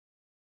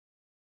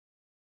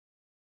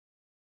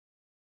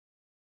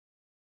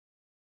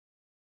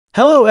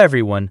Hello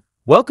everyone,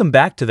 welcome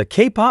back to the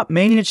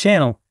K-PopMania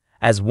channel.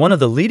 As one of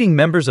the leading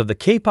members of the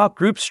K-pop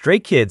group Stray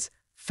Kids,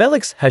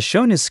 Felix has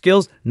shown his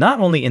skills not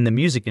only in the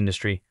music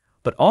industry,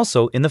 but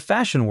also in the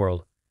fashion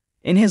world.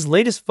 In his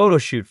latest photo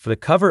shoot for the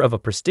cover of a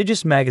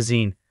prestigious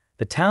magazine,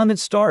 the talented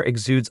star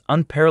exudes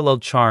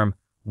unparalleled charm,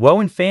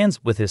 wowing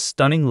fans with his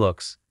stunning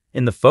looks.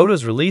 In the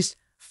photos released,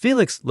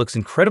 Felix looks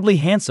incredibly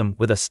handsome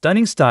with a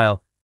stunning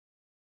style,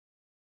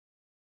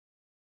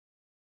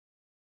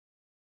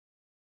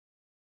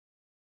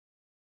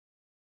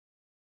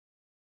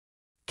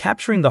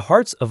 capturing the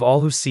hearts of all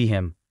who see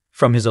him.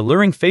 From his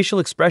alluring facial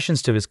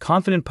expressions to his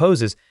confident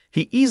poses,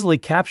 he easily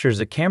captures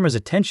the camera's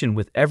attention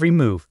with every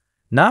move.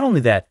 Not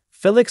only that,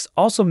 Felix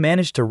also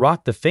managed to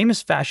rock the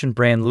famous fashion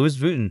brand Louis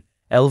Vuitton,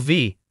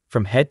 LV,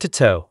 from head to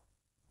toe.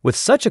 With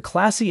such a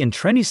classy and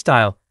trendy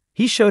style,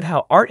 he showed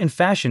how art and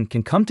fashion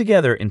can come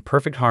together in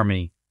perfect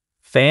harmony.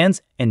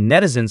 Fans and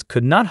netizens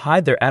could not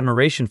hide their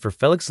admiration for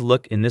Felix's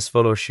look in this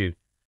photo shoot.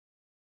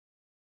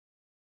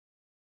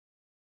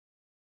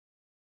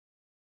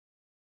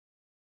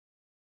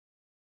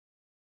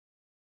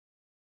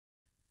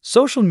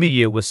 Social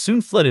media was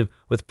soon flooded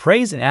with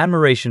praise and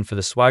admiration for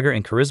the swagger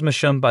and charisma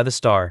shown by the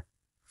star.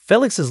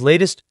 Felix's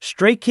latest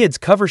Stray Kids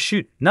cover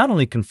shoot not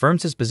only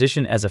confirms his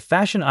position as a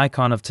fashion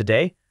icon of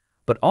today,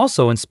 but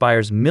also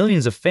inspires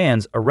millions of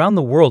fans around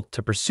the world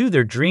to pursue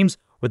their dreams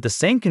with the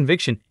same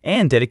conviction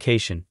and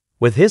dedication.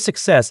 With his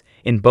success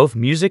in both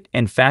music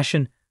and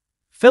fashion,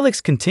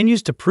 Felix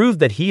continues to prove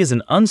that he is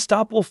an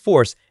unstoppable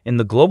force in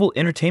the global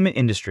entertainment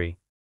industry.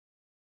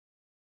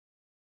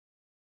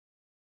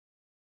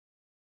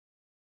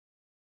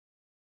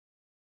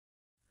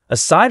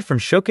 Aside from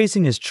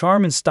showcasing his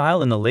charm and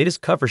style in the latest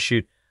cover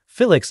shoot,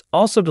 Felix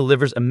also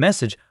delivers a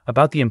message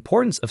about the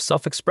importance of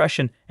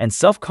self-expression and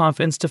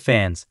self-confidence to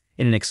fans.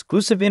 In an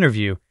exclusive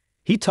interview,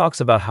 he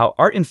talks about how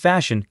art and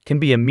fashion can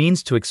be a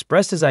means to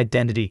express his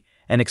identity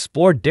and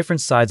explore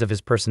different sides of his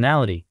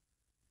personality.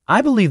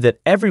 "I believe that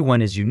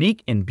everyone is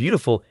unique and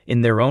beautiful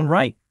in their own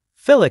right,"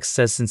 Felix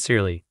says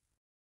sincerely.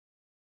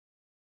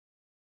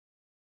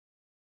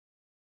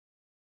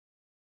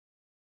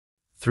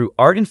 "Through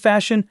art and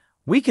fashion,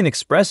 we can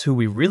express who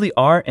we really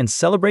are and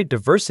celebrate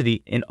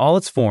diversity in all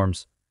its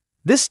forms."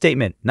 This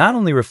statement not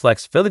only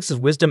reflects Felix's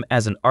wisdom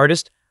as an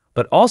artist,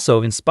 but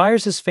also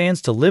inspires his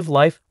fans to live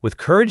life with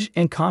courage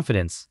and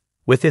confidence.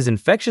 With his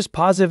infectious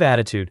positive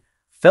attitude,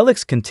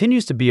 Felix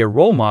continues to be a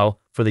role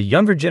model for the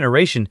younger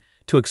generation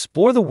to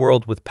explore the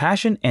world with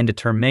passion and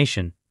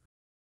determination.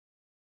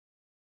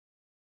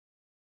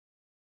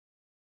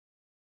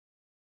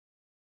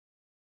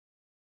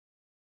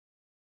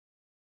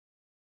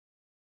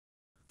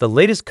 The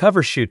latest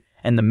cover shoot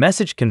and the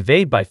message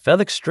conveyed by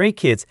Felix Stray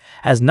Kids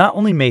has not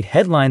only made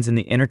headlines in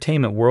the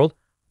entertainment world,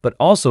 but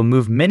also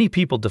moved many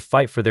people to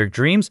fight for their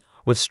dreams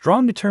with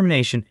strong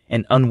determination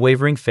and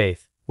unwavering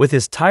faith. With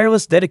his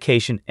tireless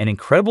dedication and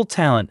incredible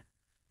talent,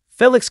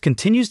 Felix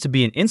continues to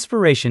be an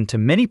inspiration to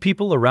many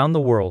people around the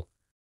world.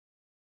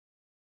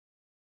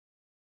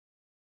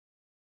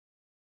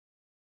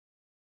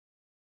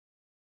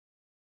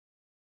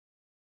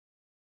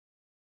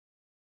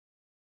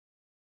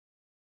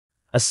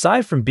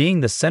 Aside from being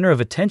the center of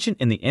attention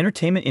in the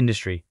entertainment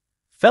industry,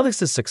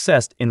 Felix's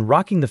success in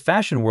rocking the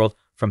fashion world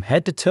from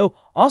head to toe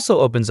also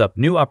opens up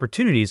new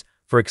opportunities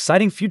for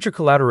exciting future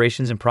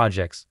collaborations and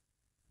projects.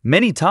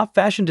 Many top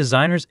fashion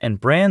designers and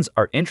brands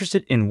are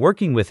interested in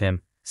working with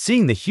him,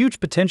 seeing the huge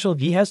potential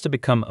he has to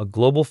become a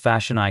global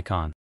fashion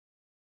icon.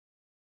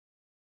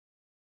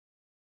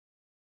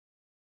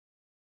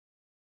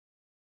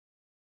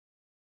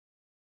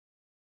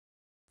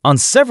 On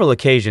several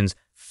occasions,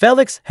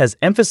 Felix has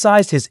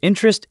emphasized his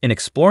interest in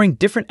exploring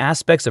different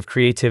aspects of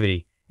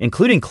creativity,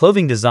 including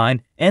clothing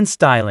design and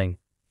styling.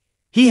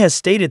 He has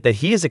stated that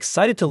he is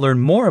excited to learn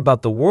more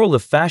about the world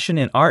of fashion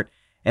and art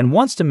and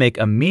wants to make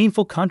a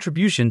meaningful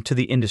contribution to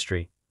the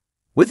industry.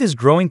 With his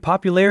growing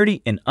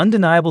popularity and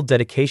undeniable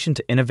dedication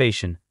to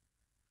innovation,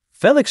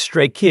 Felix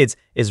Stray Kids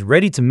is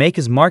ready to make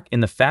his mark in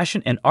the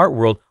fashion and art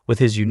world with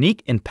his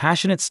unique and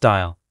passionate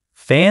style.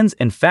 Fans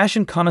and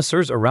fashion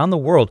connoisseurs around the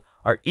world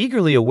are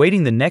eagerly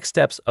awaiting the next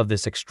steps of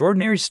this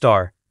extraordinary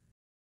star.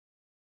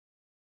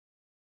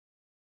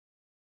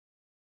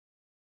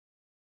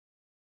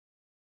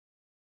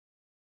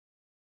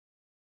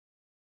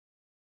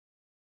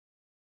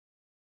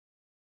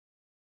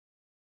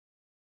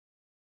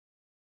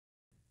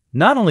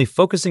 Not only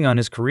focusing on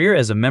his career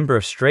as a member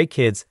of Stray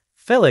Kids,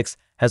 Felix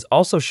has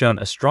also shown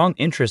a strong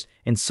interest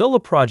in solo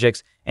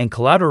projects and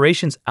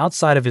collaborations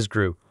outside of his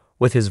group.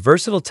 With his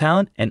versatile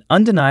talent and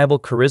undeniable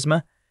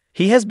charisma,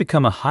 he has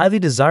become a highly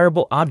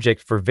desirable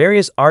object for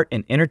various art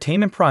and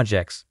entertainment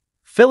projects.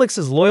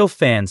 Felix's loyal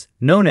fans,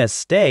 known as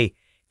Stay,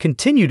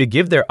 continue to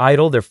give their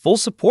idol their full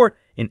support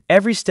in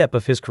every step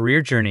of his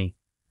career journey.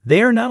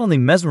 They are not only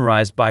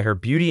mesmerized by her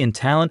beauty and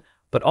talent,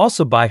 but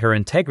also by her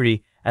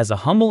integrity as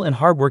a humble and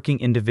hardworking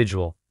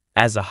individual.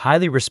 As a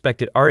highly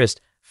respected artist,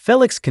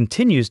 Felix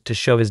continues to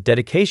show his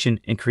dedication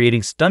in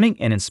creating stunning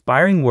and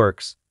inspiring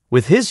works.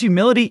 With his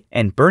humility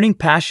and burning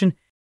passion,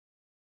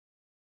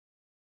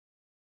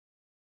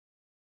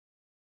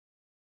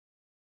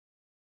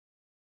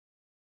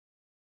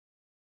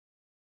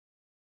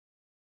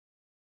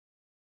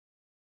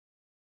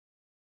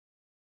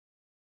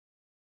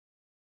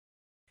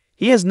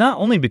 He has not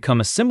only become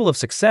a symbol of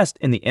success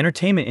in the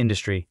entertainment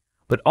industry,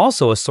 but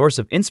also a source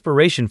of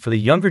inspiration for the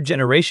younger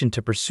generation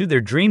to pursue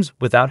their dreams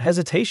without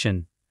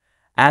hesitation.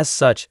 As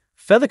such,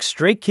 Felix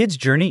Stray Kids'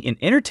 journey in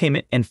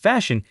entertainment and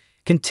fashion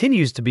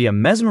continues to be a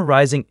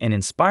mesmerizing and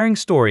inspiring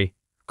story,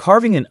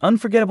 carving an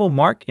unforgettable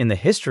mark in the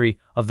history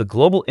of the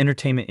global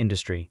entertainment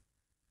industry.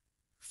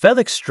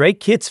 Felix Stray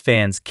Kids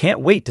fans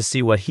can't wait to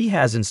see what he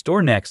has in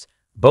store next,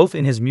 both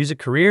in his music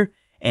career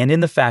and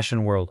in the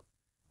fashion world.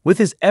 With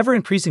his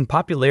ever-increasing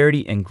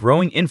popularity and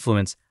growing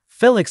influence,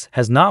 Felix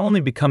has not only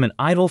become an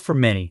idol for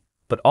many,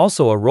 but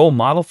also a role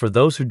model for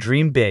those who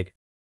dream big.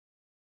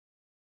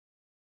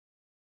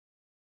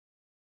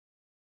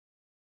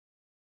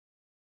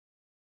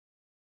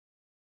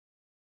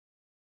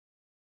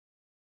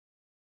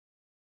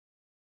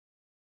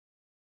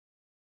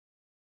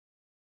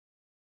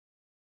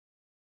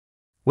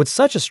 With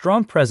such a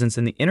strong presence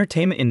in the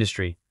entertainment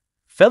industry,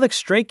 Felix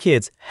Stray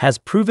Kids has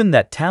proven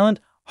that talent,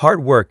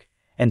 hard work,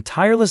 and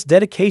tireless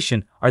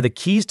dedication are the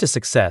keys to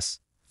success.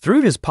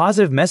 Through his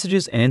positive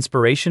messages and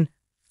inspiration,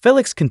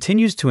 Felix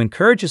continues to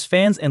encourage his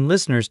fans and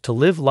listeners to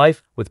live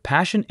life with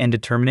passion and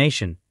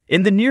determination.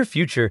 In the near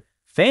future,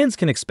 fans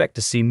can expect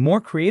to see more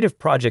creative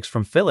projects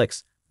from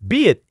Felix,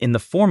 be it in the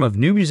form of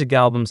new music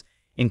albums,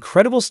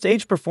 incredible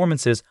stage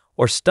performances,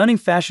 or stunning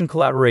fashion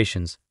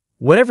collaborations.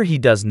 Whatever he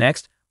does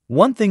next,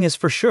 one thing is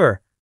for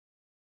sure: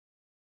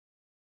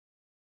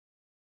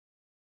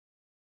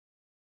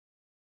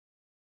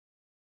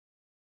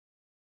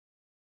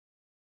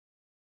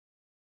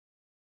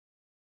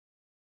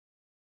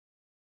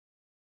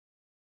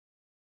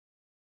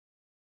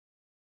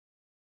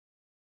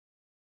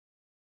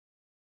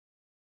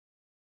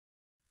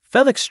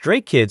 Felix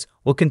Stray Kids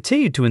will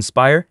continue to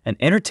inspire and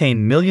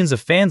entertain millions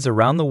of fans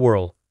around the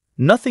world.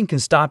 Nothing can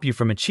stop you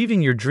from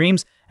achieving your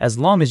dreams as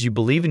long as you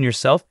believe in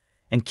yourself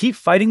and keep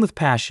fighting with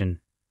passion.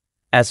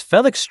 As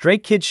Felix Stray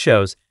Kids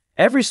shows,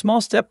 every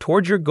small step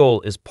towards your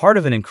goal is part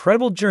of an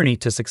incredible journey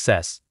to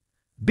success.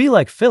 Be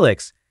like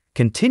Felix,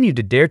 continue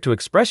to dare to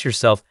express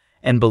yourself,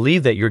 and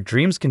believe that your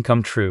dreams can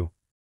come true.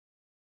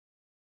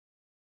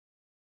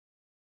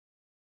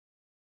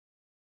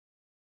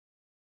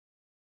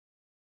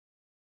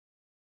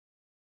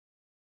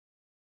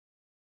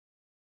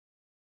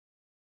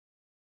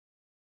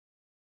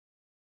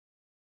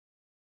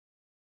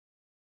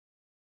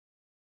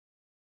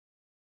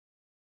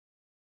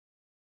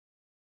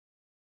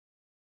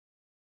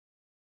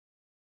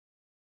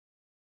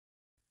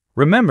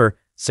 Remember,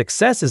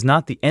 success is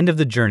not the end of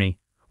the journey,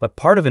 but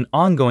part of an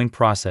ongoing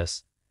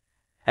process.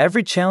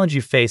 Every challenge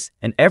you face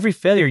and every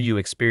failure you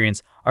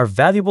experience are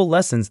valuable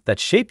lessons that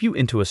shape you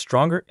into a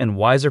stronger and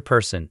wiser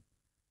person.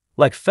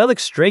 Like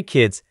Felix Stray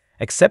Kids,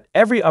 accept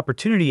every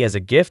opportunity as a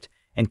gift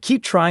and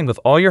keep trying with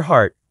all your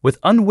heart. With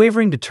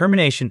unwavering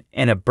determination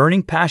and a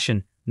burning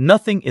passion,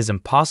 nothing is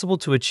impossible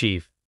to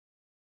achieve.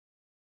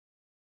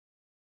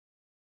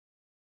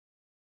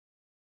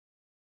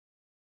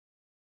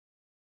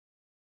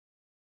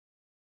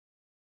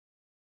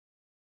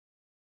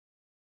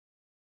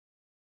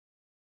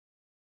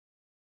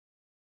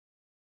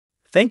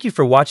 Thank you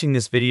for watching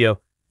this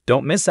video.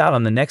 Don't miss out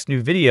on the next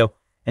new video,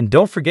 and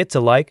don't forget to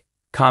like,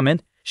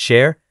 comment,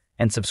 share,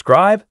 and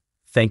subscribe.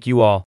 Thank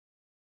you all.